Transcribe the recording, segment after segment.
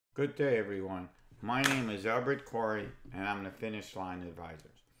Good day, everyone. My name is Albert Corey, and I'm the Finish Line Advisor.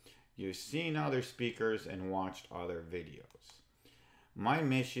 You've seen other speakers and watched other videos. My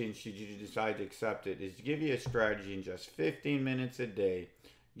mission, should you decide to accept it, is to give you a strategy in just 15 minutes a day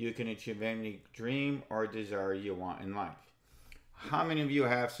you can achieve any dream or desire you want in life. How many of you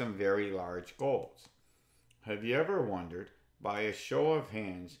have some very large goals? Have you ever wondered, by a show of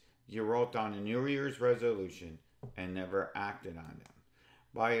hands, you wrote down a New Year's resolution and never acted on them?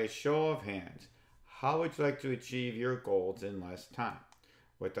 By a show of hands, how would you like to achieve your goals in less time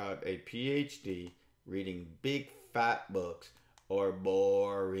without a PhD, reading big fat books, or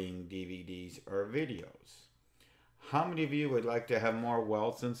boring DVDs or videos? How many of you would like to have more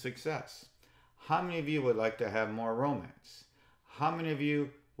wealth and success? How many of you would like to have more romance? How many of you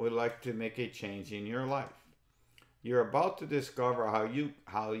would like to make a change in your life? You're about to discover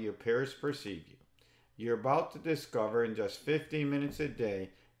how your peers perceive you. You're about to discover in just 15 minutes a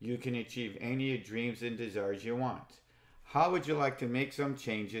day you can achieve any dreams and desires you want. How would you like to make some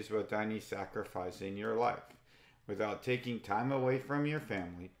changes without any sacrifice in your life? Without taking time away from your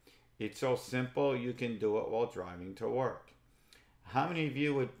family? It's so simple you can do it while driving to work. How many of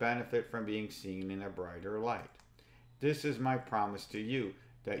you would benefit from being seen in a brighter light? This is my promise to you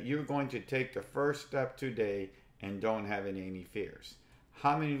that you're going to take the first step today and don't have any fears.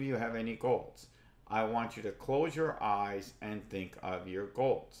 How many of you have any goals? I want you to close your eyes and think of your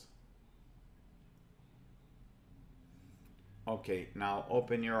goals. Okay, now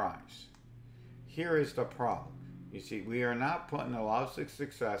open your eyes. Here is the problem. You see, we are not putting the laws of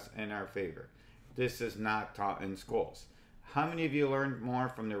success in our favor. This is not taught in schools. How many of you learned more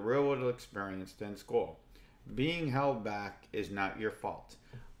from the real world experience than school? Being held back is not your fault.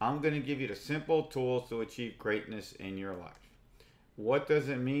 I'm going to give you the simple tools to achieve greatness in your life. What does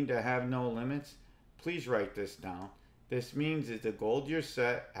it mean to have no limits? Please write this down. This means that the goal you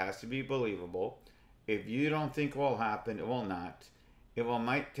set has to be believable. If you don't think it will happen, it will not.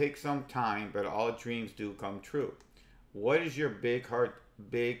 Might take some time, but all dreams do come true. What is your big,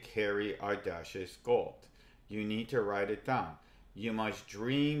 hairy, audacious goal? You need to write it down. You must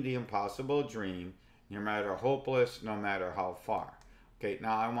dream the impossible dream, no matter hopeless, no matter how far. Okay,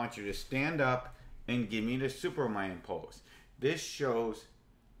 now I want you to stand up and give me the Superman pose. This shows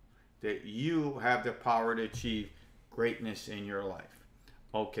that you have the power to achieve greatness in your life.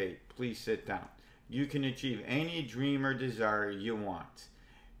 Okay, please sit down. You can achieve any dream or desire you want.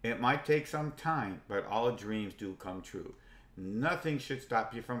 It might take some time, but all dreams do come true. Nothing should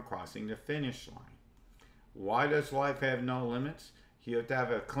stop you from crossing the finish line. Why does life have no limits? You have to have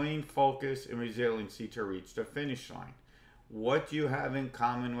a clean focus and resiliency to reach the finish line. What do you have in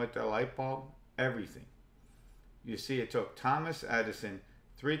common with the light bulb? Everything. You see, it took Thomas Edison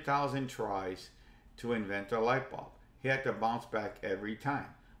 3,000 tries to invent a light bulb. He had to bounce back every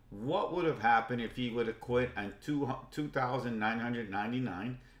time. What would have happened if he would have quit on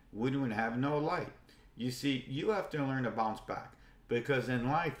 2,999? We would have no light. You see, you have to learn to bounce back, because in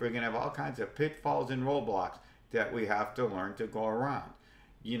life we're going to have all kinds of pitfalls and roadblocks that we have to learn to go around.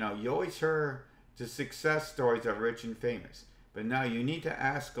 You know, you always hear the success stories of rich and famous, but now you need to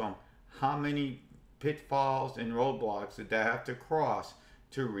ask them how many pitfalls and roadblocks that they have to cross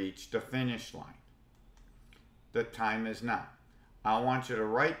to reach the finish line. The time is now. I want you to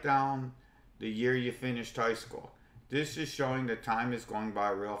write down the year you finished high school. This is showing that time is going by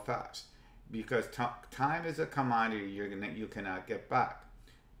real fast, because time is a commodity you cannot get back,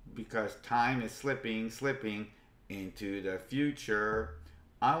 because time is slipping into the future.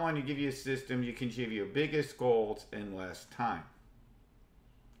 I want to give you a system you can achieve your biggest goals in less time,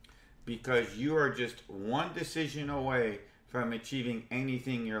 because you are just one decision away from achieving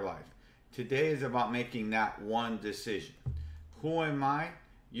anything in your life. Today is about making that one decision. Who am I?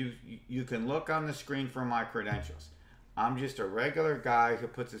 You can look on the screen for my credentials. I'm just a regular guy who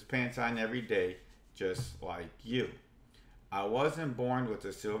puts his pants on every day, just like you. I wasn't born with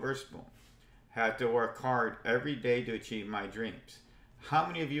a silver spoon. Had to work hard every day to achieve my dreams. How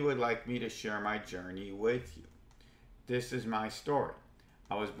many of you would like me to share my journey with you? This is my story.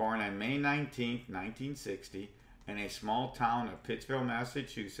 I was born on May 19th, 1960, in a small town of Pittsfield,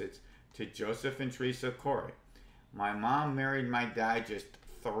 Massachusetts, to Joseph and Teresa Corey. My mom married my dad just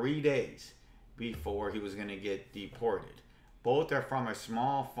 3 days before he was going to get deported. Both are from a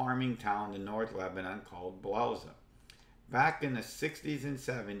small farming town in North Lebanon called Blauza. Back in the 60s and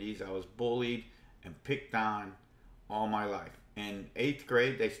 70s, I was bullied and picked on all my life. In 8th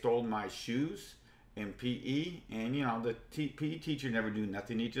grade, they stole my shoes in PE, and you know, the PE teacher never do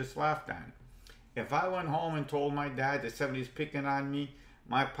nothing, he just laughed at me. If I went home and told my dad that somebody's picking on me,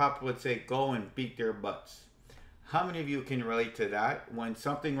 my pop would say, go and beat their butts. How many of you can relate to that when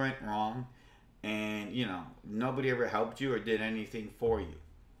something went wrong and, nobody ever helped you or did anything for you?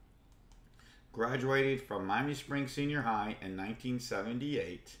 Graduated from Miami Springs Senior High in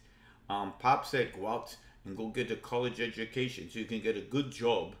 1978. Pop said, go out and go get a college education so you can get a good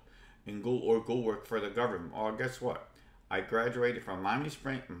job and go work for the government. Well, guess what? I graduated from Miami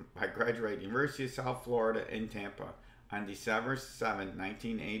Springs. I graduated University of South Florida in Tampa on December 7,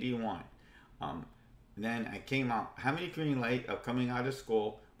 1981. Then I came out. How many can relate of coming out of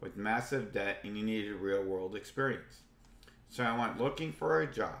school with massive debt and you needed real world experience? So I went looking for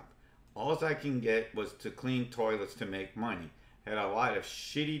a job. All I can get was to clean toilets to make money. Had a lot of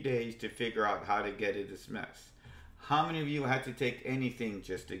shitty days to figure out how to get out of this mess. How many of you had to take anything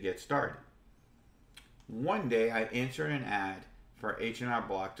just to get started? One day I answered an ad for H&R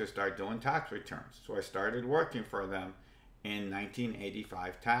Block to start doing tax returns. So I started working for them in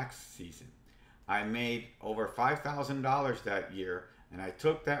 1985 tax season. I made over $5,000 that year, and I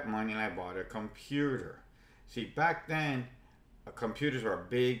took that money and I bought a computer. See, back then, computers were a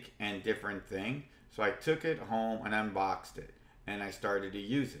big and different thing. So I took it home and unboxed it, and I started to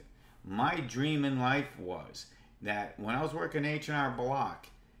use it. My dream in life was that when I was working H&R Block,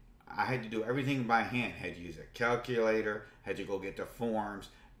 I had to do everything by hand. Had to use a calculator, had to go get the forms.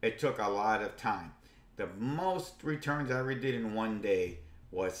 It took a lot of time. The most returns I ever did in one day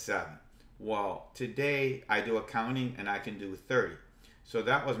was 7. Well, today I do accounting and I can do 30. So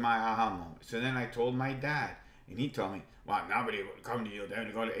that was my aha moment. So then I told my dad, and he told me, well, nobody would come to you, they had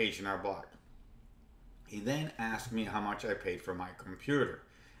to go to H&R Block. He then asked me how much I paid for my computer,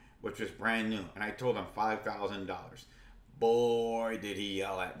 which was brand new. And I told him $5,000. Boy, did he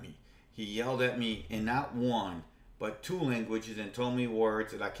yell at me. He yelled at me in not one, but 2 languages and told me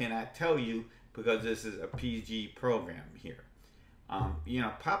words that I cannot tell you because this is a PG program here.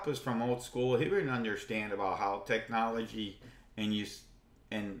 Papa's from old school. He didn't understand about how technology and you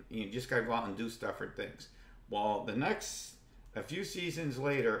just gotta go out and do stuff for things. Well, a few seasons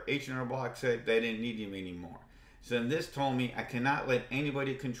later, H&R Block said they didn't need him anymore. So then this told me I cannot let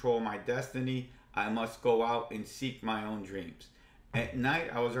anybody control my destiny. I must go out and seek my own dreams. At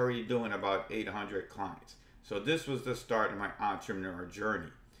night, I was already doing about 800 clients. So this was the start of my entrepreneur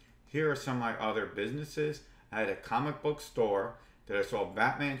journey. Here are some of my other businesses. I had a comic book store that I sold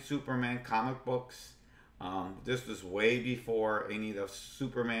Batman, Superman comic books. This was way before any of the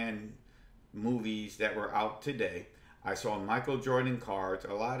Superman movies that were out today. I sold Michael Jordan cards,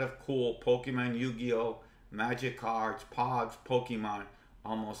 a lot of cool Pokemon, Yu-Gi-Oh, Magic cards, Pogs, Pokemon,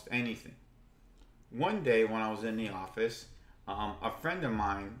 almost anything. One day when I was in the office, a friend of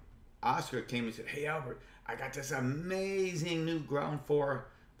mine, Oscar, came and said, hey Albert, I got this amazing new ground floor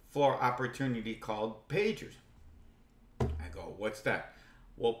opportunity called pagers. I go, what's that?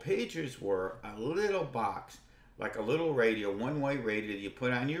 Well, pagers were a little box, like a little radio, one-way radio you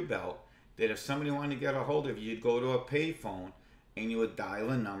put on your belt, that if somebody wanted to get a hold of you, you'd go to a payphone and you would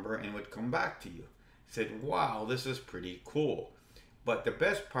dial a number and it would come back to you. I said, wow, this is pretty cool. But the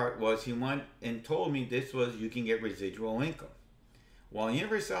best part was he went and told me this was, you can get residual income. Well,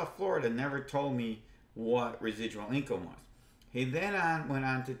 University of South Florida never told me what residual income was. He then went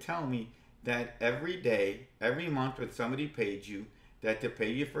on to tell me that every day, every month when somebody paid you, that to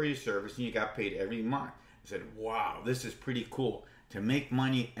pay you for your service and you got paid every month. I said, wow, this is pretty cool. To make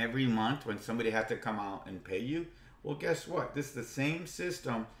money every month when somebody had to come out and pay you? Well, guess what? This is the same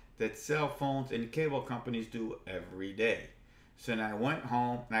system that cell phones and cable companies do every day. So then I went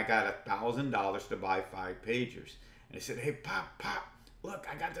home and I got $1,000 to buy 5 pagers. And I said, hey, Pop, look,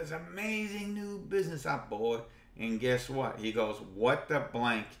 I got this amazing new business up, boy. And guess what? He goes, what the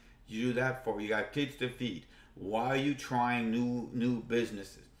blank you do that for? You got kids to feed. Why are you trying new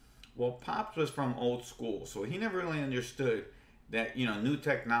businesses? Well, Pops was from old school, so he never really understood that, new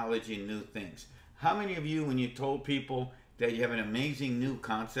technology and new things. How many of you, when you told people that you have an amazing new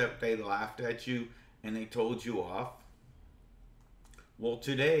concept, they laughed at you and they told you off? Well,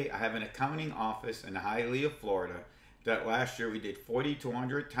 today I have an accounting office in Hialeah, Florida, that last year we did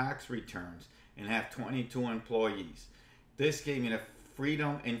 4,200 tax returns and have 22 employees. This gave me the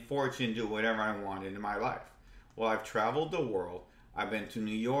freedom and fortune to do whatever I wanted in my life. Well, I've traveled the world. I've been to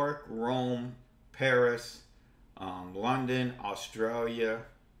New York, Rome, Paris, London, Australia,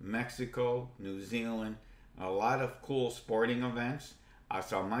 Mexico, New Zealand, a lot of cool sporting events. I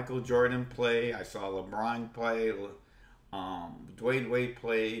saw Michael Jordan play. I saw LeBron play. Dwayne Wade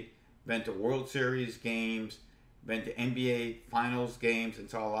played. Been to World Series games. Been to NBA Finals games and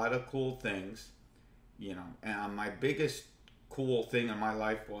saw a lot of cool things. And my biggest cool thing in my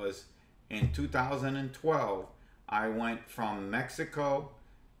life was in 2012, I went from Mexico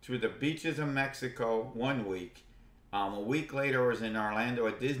to the beaches of Mexico one week A week later, I was in Orlando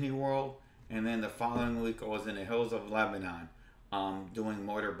at Disney World, and then the following week, I was in the hills of Lebanon, doing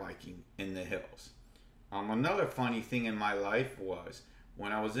motorbiking in the hills. Another funny thing in my life was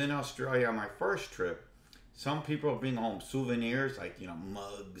when I was in Australia on my first trip, some people bring home souvenirs like,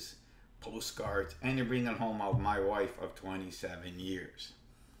 mugs, postcards, and they're bringing home of my wife of 27 years.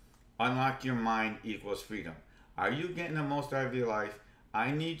 Unlock your mind equals freedom. Are you getting the most out of your life?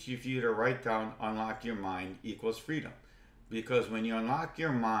 I need you for you to write down unlock your mind equals freedom. Because when you unlock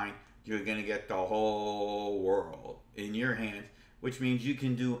your mind, you're going to get the whole world in your hands, which means you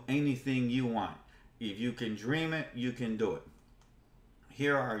can do anything you want. If you can dream it, you can do it.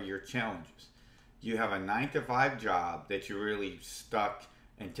 Here are your challenges. You have a 9-to-5 job that you're really stuck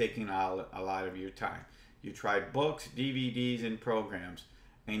and taking a lot of your time. You tried books, DVDs, and programs,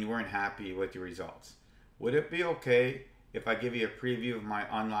 and you weren't happy with the results. Would it be okay if I give you a preview of my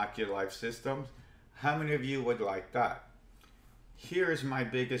Unlock Your Life systems? How many of you would like that? Here's my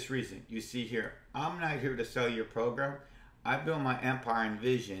biggest reason. You see here, I'm not here to sell your program. I built my empire and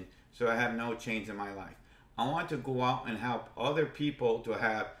vision so I have no change in my life. I want to go out and help other people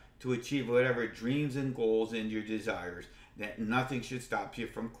to achieve whatever dreams and goals and your desires, that nothing should stop you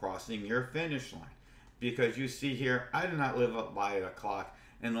from crossing your finish line. Because you see here, I do not live up by a clock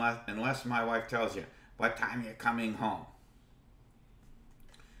unless my wife tells you what time you're coming home.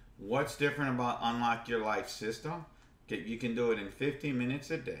 What's different about Unlock Your Life system? Okay, you can do it in 15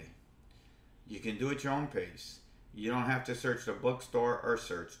 minutes a day. You can do it at your own pace. You don't have to search the bookstore or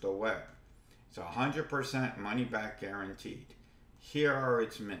search the web. It's 100% money back guaranteed. Here are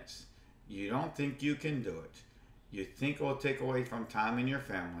its myths. You don't think you can do it. You think it will take away from time in your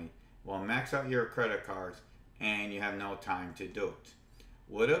family, will max out your credit cards, and you have no time to do it.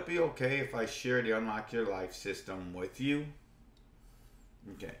 Would it be okay if I share the Unlock Your Life system with you?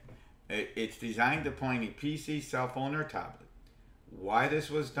 Okay. It's designed to play any PC, cell phone, or tablet. Why this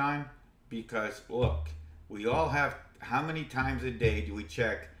was done? Because, look, we all have, how many times a day do we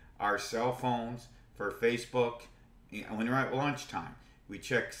check our cell phones for Facebook? When we're at lunchtime, we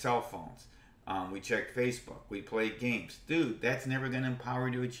check cell phones. We check Facebook. We play games. Dude, that's never going to empower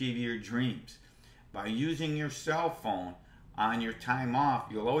you to achieve your dreams. By using your cell phone on your time off,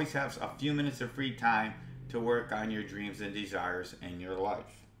 you'll always have a few minutes of free time to work on your dreams and desires in your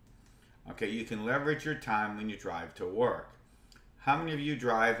life. Okay, you can leverage your time when you drive to work. How many of you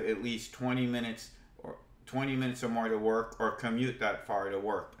drive at least 20 minutes or more to work, or commute that far to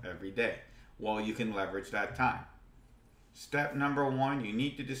work every day? Well, you can leverage that time. Step number 1, you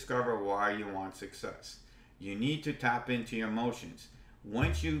need to discover why you want success. You need to tap into your emotions.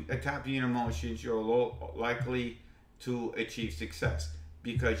 Once you tap into your emotions, you're likely to achieve success,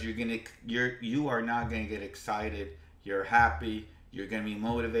 because you are not going to get excited. You're happy. You're going to be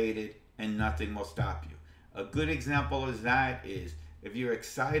motivated, and nothing will stop you. A good example of that is if you're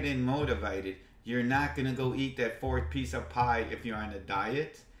excited and motivated, you're not going to go eat that 4th piece of pie if you're on a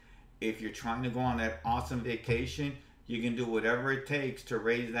diet. If you're trying to go on that awesome vacation, you can do whatever it takes to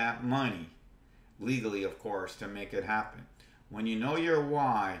raise that money, legally of course, to make it happen. When you know your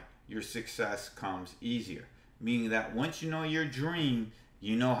why, your success comes easier. Meaning that once you know your dream,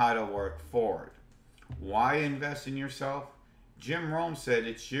 you know how to work forward. Why invest in yourself? Jim Rohn said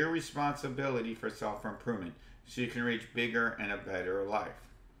it's your responsibility for self-improvement so you can reach bigger and a better life.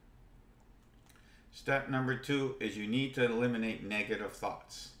 Step number 2 is you need to eliminate negative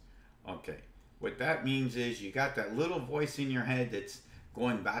thoughts. Okay, what that means is you got that little voice in your head that's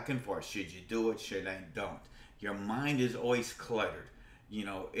going back and forth. Should you do it? Should I don't? Your mind is always cluttered.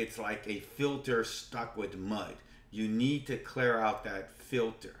 It's like a filter stuck with mud. You need to clear out that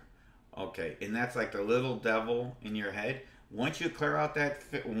filter. Okay, and that's like the little devil in your head. Once you clear out that,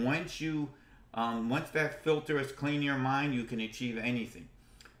 once that filter is clean in your mind, you can achieve anything.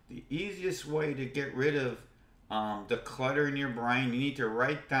 The easiest way to get rid of the clutter in your brain, you need to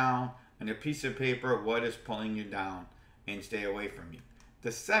write down on a piece of paper what is pulling you down and stay away from you.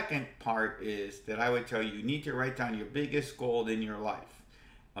 The second part is that I would tell you, you need to write down your biggest goal in your life.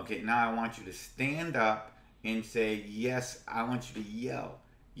 Okay, now I want you to stand up and say, yes, I want you to yell,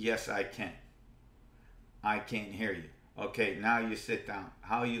 yes, I can. I can't hear you. Okay, now you sit down.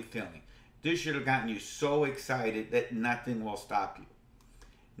 How are you feeling? This should have gotten you so excited that nothing will stop you.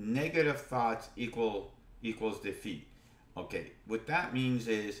 Negative thoughts equals defeat. Okay, what that means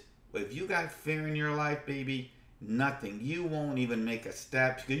is, if you got fear in your life, baby, nothing. You won't even make a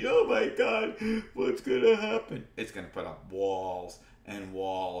step. You go, oh my God, what's going to happen? It's going to put up walls and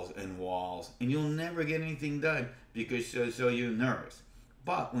walls and walls, and you'll never get anything done because so you're nervous.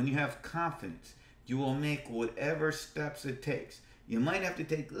 But when you have confidence, you will make whatever steps it takes. You might have to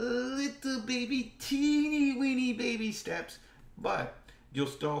take little baby, teeny weeny baby steps, but you'll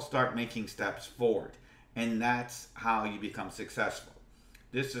still start making steps forward. And that's how you become successful.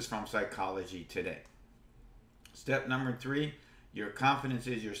 This is from Psychology Today. Step number 3, your confidence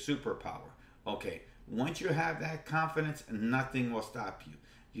is your superpower. Okay, once you have that confidence, nothing will stop you.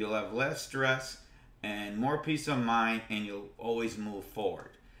 You'll have less stress and more peace of mind, and you'll always move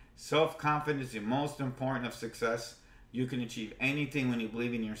forward. Self-confidence is the most important of success. You can achieve anything when you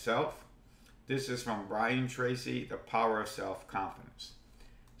believe in yourself. This is from Brian Tracy, The Power of Self-Confidence.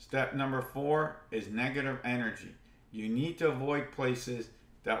 Step number 4 is negative energy. You need to avoid places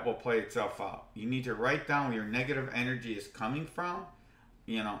that will play itself out. You need to write down where your negative energy is coming from,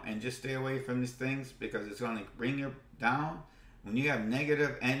 and just stay away from these things because it's going to bring you down. When you have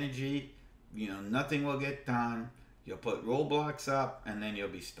negative energy, nothing will get done. You'll put roadblocks up and then you'll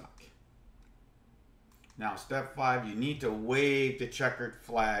be stuck. Now, step 5, you need to wave the checkered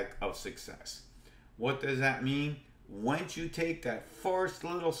flag of success. What does that mean? Once you take that first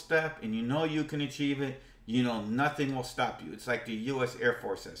little step and you can achieve it, nothing will stop you. It's like the U.S. Air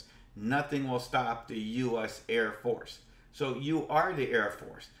Force says, nothing will stop the U.S. Air Force. So you are the Air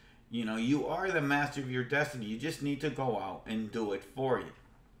Force. You are the master of your destiny. You just need to go out and do it for you.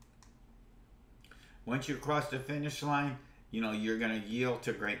 Once you cross the finish line, you're going to yield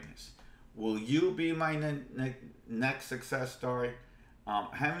to greatness. Will you be my next success story? How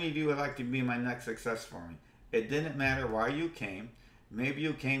many of you would like to be my next success story? It didn't matter why you came. Maybe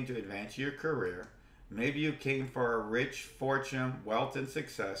you came to advance your career. Maybe you came for a rich fortune, wealth, and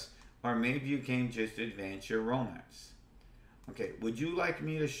success. Or maybe you came just to advance your romance. Okay, would you like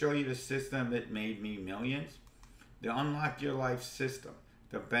me to show you the system that made me millions? The Unlock Your Life system,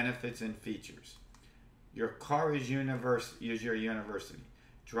 the benefits and features. Your car is your university.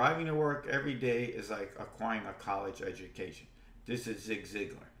 Driving to work every day is like acquiring a college education. This is Zig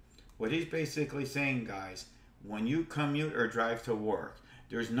Ziglar. What he's basically saying, guys, when you commute or drive to work,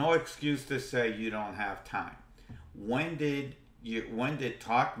 there's no excuse to say you don't have time. When did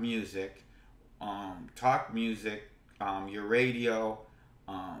talk music, your radio,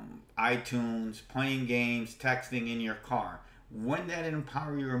 iTunes, playing games, texting in your car, when did that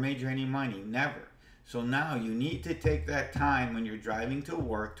empower you or made you any money? Never. So now you need to take that time when you're driving to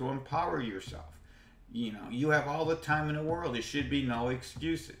work to empower yourself. You have all the time in the world. There should be no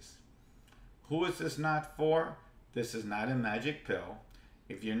excuses. Who is this not for? This is not a magic pill.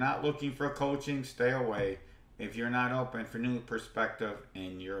 If you're not looking for coaching, stay away. If you're not open for new perspective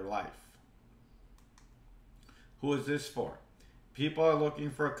in your life. Who is this for? People are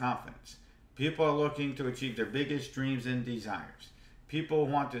looking for confidence. People are looking to achieve their biggest dreams and desires. People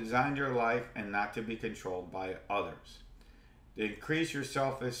want to design their life and not to be controlled by others. The Increase Your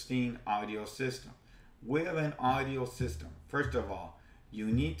Self-Esteem audio system. We have an audio system. First of all, you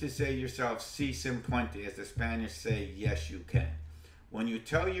need to say to yourself, si sin puente, as the Spanish say, yes you can. When you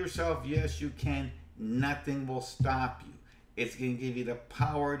tell yourself, yes you can, nothing will stop you. It's going to give you the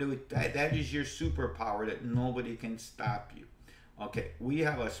power to, that is your superpower, that nobody can stop you. Okay, we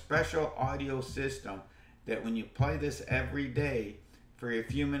have a special audio system that when you play this every day, for a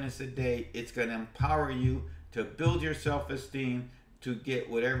few minutes a day, it's going to empower you to build your self-esteem to get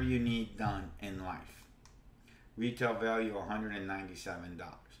whatever you need done in life. Retail value $197.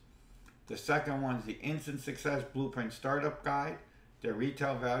 The second one is the Instant Success Blueprint Startup Guide. The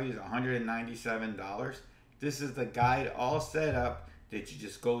retail value is $197. This is the guide all set up that you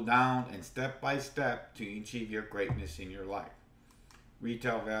just go down and step by step to achieve your greatness in your life.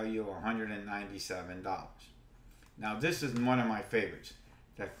 Retail value $197. Now this is one of my favorites.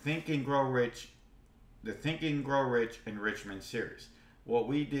 The Think and Grow Rich Enrichment Series. What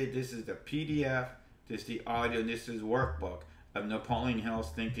we did, this is the PDF, this is the audio, and this is workbook of Napoleon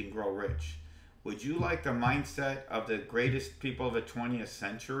Hill's Think and Grow Rich. Would you like the mindset of the greatest people of the 20th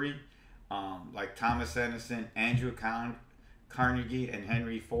century, like Thomas Edison, Andrew Carnegie, and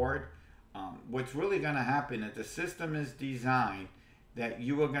Henry Ford? What's really going to happen is the system is designed that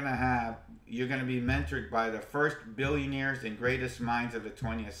you're going to be mentored by the first billionaires and greatest minds of the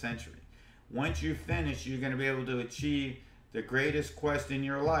 20th century. Once you finish, you're going to be able to achieve the greatest quest in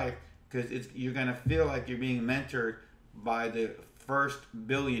your life because you're going to feel like you're being mentored by the first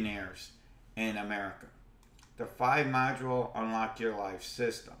billionaires in America. The 5-module Unlock Your Life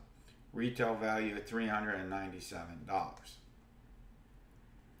system. Retail value of $397.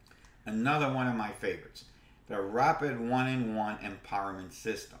 Another one of my favorites. The Rapid 1-in-1 Empowerment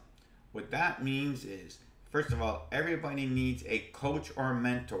System. What that means is, first of all, everybody needs a coach or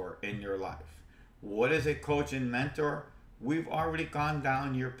mentor in your life. What is a coach and mentor? We've already gone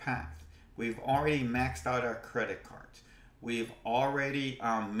down your path. We've already maxed out our credit cards. We've already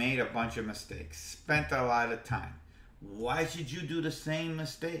made a bunch of mistakes, spent a lot of time. Why should you do the same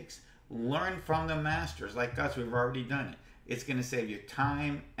mistakes? Learn from the masters like us. We've already done it. It's going to save you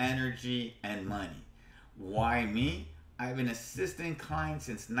time, energy, and money. Why me? I've been assisting clients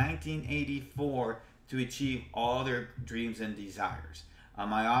since 1984 to achieve all their dreams and desires.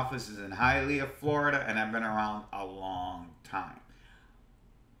 My office is in Hialeah, Florida, and I've been around a long time.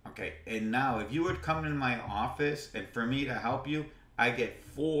 Okay, and now if you would come in my office and for me to help you, I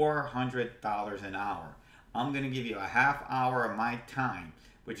get $400 an hour. I'm going to give you a half hour of my time,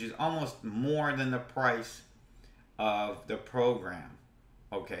 which is almost more than the price of the program.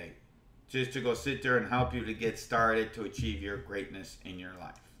 Okay, just to go sit there and help you to get started to achieve your greatness in your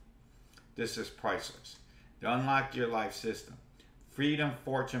life. This is priceless. To unlock your life system, freedom,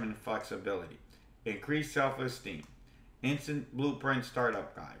 fortune, and flexibility, increase self-esteem, instant blueprint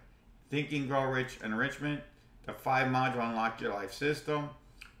startup guide, Think and Grow Rich enrichment, the 5-module unlock your life system,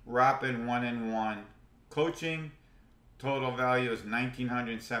 rapid one-on-one coaching, total value is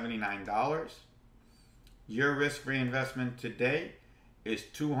 $1,979. Your risk-free investment today is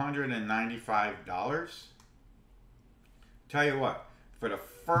 $295. Tell you what, for the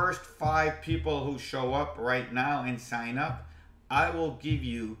first 5 people who show up right now and sign up, I will give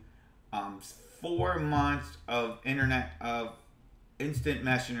you 4 months of instant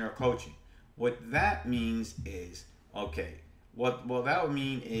messenger coaching. What that means is, okay, what that would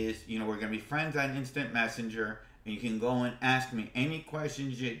mean is, we're going to be friends on instant messenger, and you can go and ask me any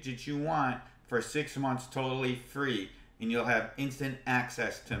questions that you want for 6 months totally free, and you'll have instant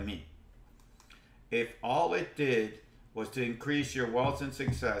access to me. If all it did was to increase your wealth and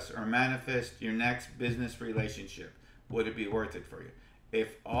success or manifest your next business relationship, would it be worth it for you?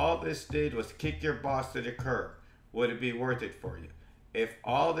 If all this did was kick your boss to the curb, would it be worth it for you? If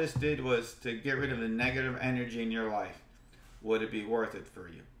all this did was to get rid of the negative energy in your life, would it be worth it for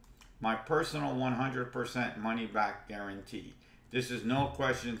you? My personal 100% money back guarantee. This is no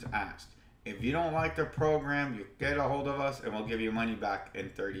questions asked. If you don't like the program, you get a hold of us and we'll give you money back in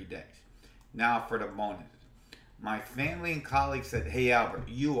 30 days. Now for the bonuses. My family and colleagues said, hey Albert,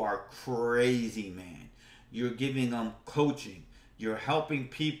 you are crazy, man. You're giving them coaching. You're helping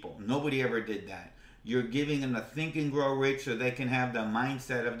people. Nobody ever did that. You're giving them the Think and Grow Rich so they can have the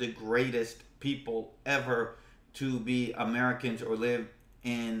mindset of the greatest people ever to be Americans or live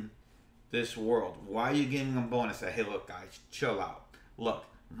in this world. Why are you giving them bonus? I say, hey, look, guys, chill out. Look,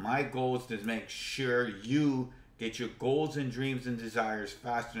 my goal is to make sure you get your goals and dreams and desires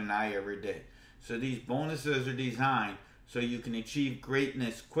faster than I ever did. So these bonuses are designed so you can achieve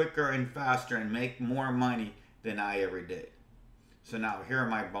greatness quicker and faster and make more money than I ever did. So now here are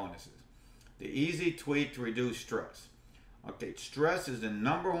my bonuses. The easy tweak to reduce stress. Okay, stress is the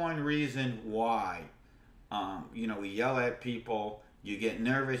 #1 reason why we yell at people, you get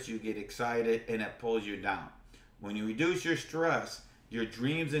nervous, you get excited, and it pulls you down. When you reduce your stress, your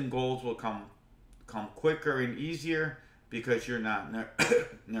dreams and goals will come quicker and easier because you're not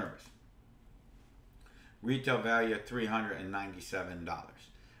nervous. Retail value of $397.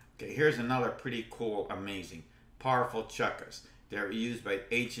 Okay, here's another pretty cool, amazing, powerful chakras. They're used by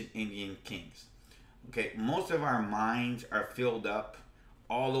ancient Indian kings. Okay, most of our minds are filled up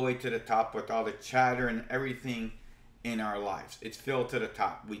all the way to the top with all the chatter and everything in our lives. It's filled to the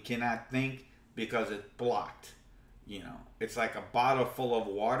top. We cannot think because it's blocked. It's like a bottle full of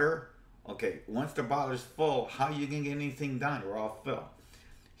water. Okay, once the bottle is full, how you can get anything done? We're all filled.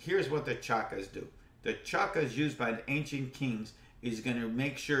 Here's what the chakras do. The chakras used by the ancient kings is going to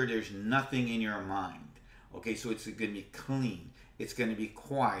make sure there's nothing in your mind. Okay, so it's going to be clean. It's going to be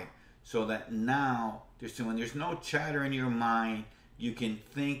quiet so that now, when there's no chatter in your mind, you can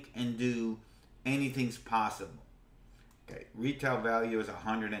think and do anything's possible. Okay, retail value is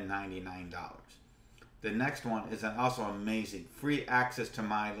 $199. The next one is also amazing. Free access to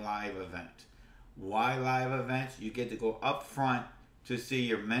my live event. Why live events? You get to go up front to see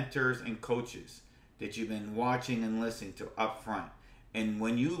your mentors and coaches that you've been watching and listening to up front. And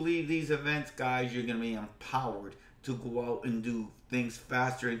when you leave these events, guys, you're going to be empowered to go out and do things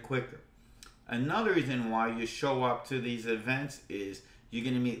faster and quicker. Another reason why you show up to these events is you're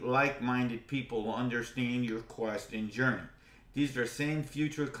going to meet like-minded people who understand your quest and journey. These are same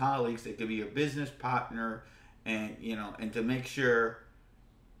future colleagues that could be your business partner, and and to make sure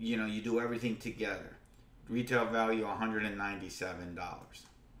you do everything together. Retail value $197.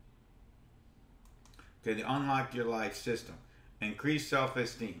 Okay, the Unlock Your Life System. Increase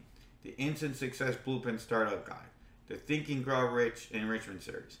self-esteem. The Instant Success Blueprint Startup Guide. The Think and Grow Rich Enrichment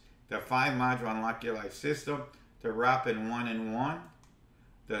Series. The 5-module Unlock Your Life System. The Rapid 1-in-1.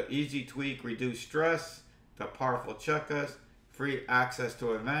 The Easy Tweak Reduce Stress. the powerful checklist, free access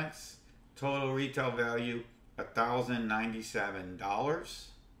to events, total retail value $1,097.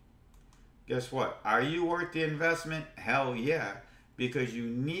 Guess what? Are you worth the investment? Hell yeah, because you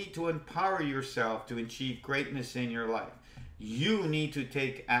need to empower yourself to achieve greatness in your life. You need to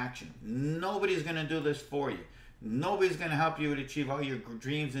take action. Nobody's going to do this for you. Nobody's going to help you to achieve all your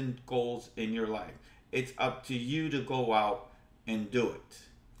dreams and goals in your life. It's up to you to go out and do it.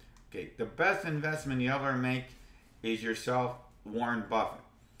 Okay, the best investment you ever make is yourself, Warren Buffett.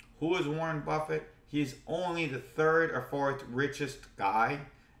 Who is Warren Buffett? He's only the third or fourth richest guy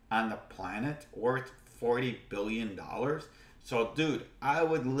on the planet, worth $40 billion. So, dude, I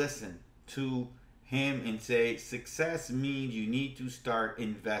would listen to him and say success means you need to start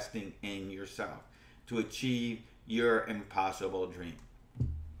investing in yourself to achieve your impossible dream.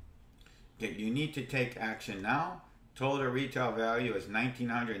 Okay, you need to take action now. Total retail value is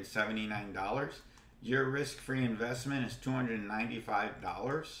 $1,979. Your risk-free investment is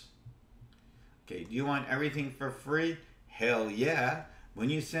 $295. Okay, do you want everything for free? Hell yeah. When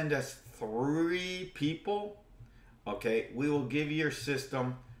you send us 3 people, okay, we will give you your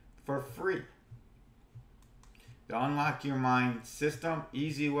system for free. The Unlock Your Mind system,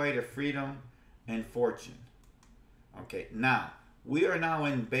 easy way to freedom and fortune. Okay, now, we are now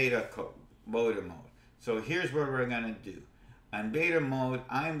in beta mode. So here's what we're going to do. On beta mode,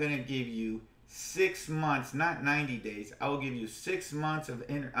 I'm going to give you 6 months, not 90 days. I will give you 6 months of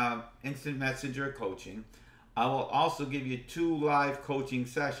instant messenger coaching. I will also give you 2 live coaching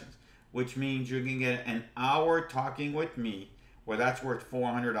sessions, which means you're going to get an hour talking with me, where that's worth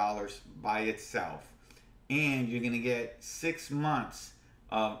 $400 by itself. And you're going to get 6 months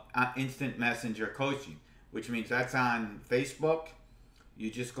of instant messenger coaching, which means that's on Facebook. You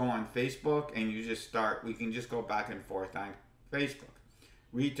just go on Facebook and you just start. We can just go back and forth on Facebook.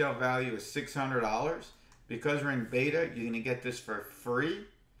 Retail value is $600. Because we're in beta, you're going to get this for free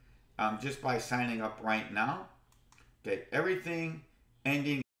just by signing up right now. Okay, everything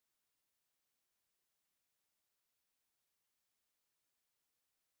ending